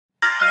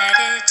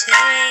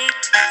Meditate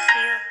to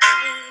feel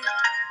great.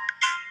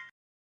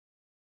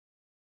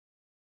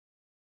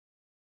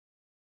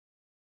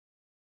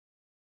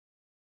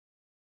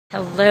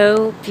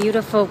 Hello,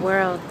 beautiful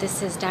world.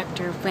 This is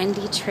Dr.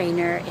 Wendy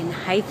Trainer in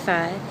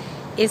Haifa,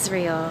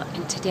 Israel,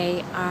 and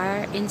today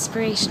our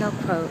inspirational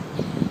quote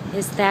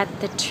is that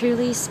the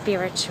truly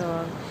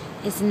spiritual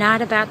is not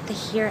about the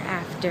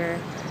hereafter,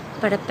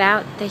 but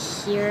about the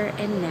here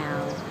and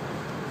now.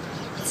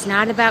 It's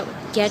not about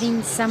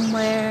getting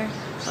somewhere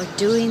or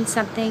doing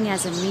something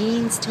as a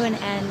means to an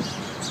end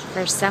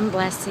for some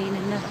blessing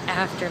in the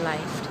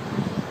afterlife.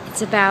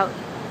 It's about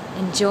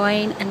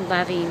enjoying and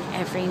loving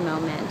every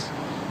moment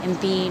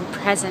and being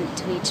present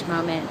to each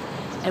moment.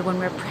 And when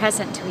we're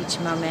present to each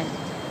moment,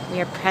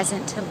 we are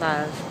present to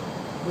love.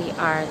 We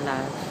are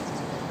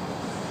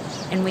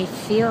love. And we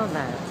feel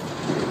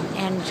love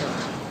and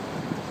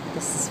joy.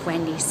 This is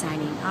Wendy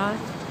signing off,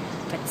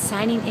 but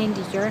signing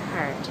into your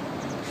heart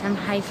from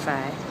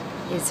Haifa,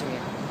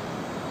 Israel.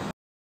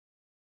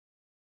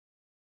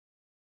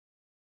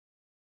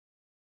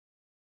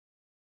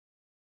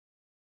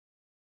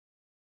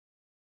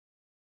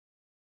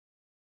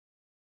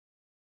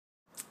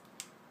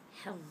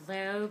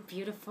 Hello,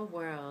 beautiful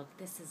world.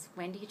 This is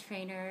Wendy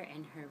Trainer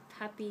and her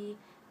puppy,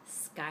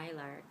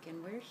 Skylark.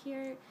 And we're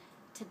here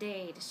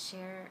today to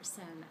share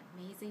some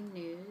amazing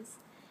news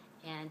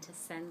and to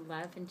send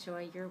love and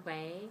joy your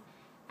way.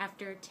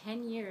 After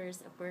 10 years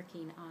of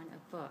working on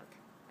a book,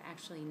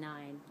 actually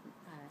 9,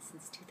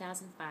 since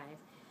 2005,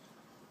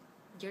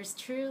 yours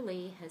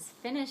truly has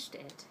finished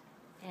it.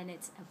 And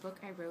it's a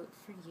book I wrote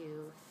for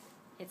you.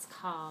 It's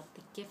called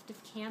The Gift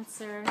of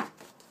Cancer.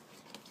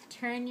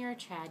 Turn your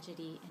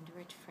tragedy into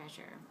a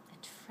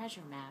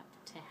treasure map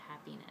to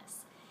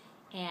happiness.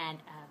 And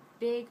a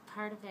big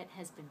part of it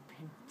has been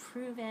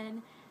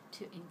proven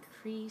to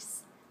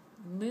increase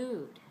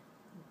mood.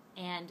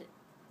 And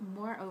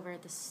moreover,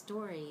 the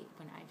story,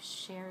 when I've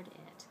shared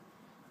it,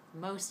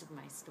 most of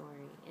my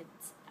story,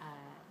 it's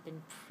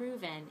been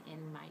proven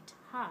in my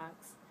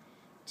talks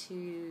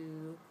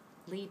to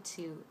lead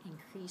to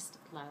increased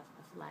love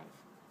of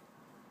life.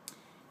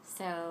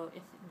 So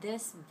if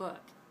this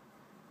book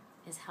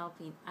is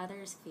helping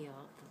others feel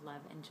the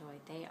love and joy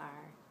they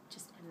are,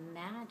 just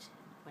imagine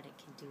what it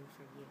can do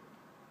for you.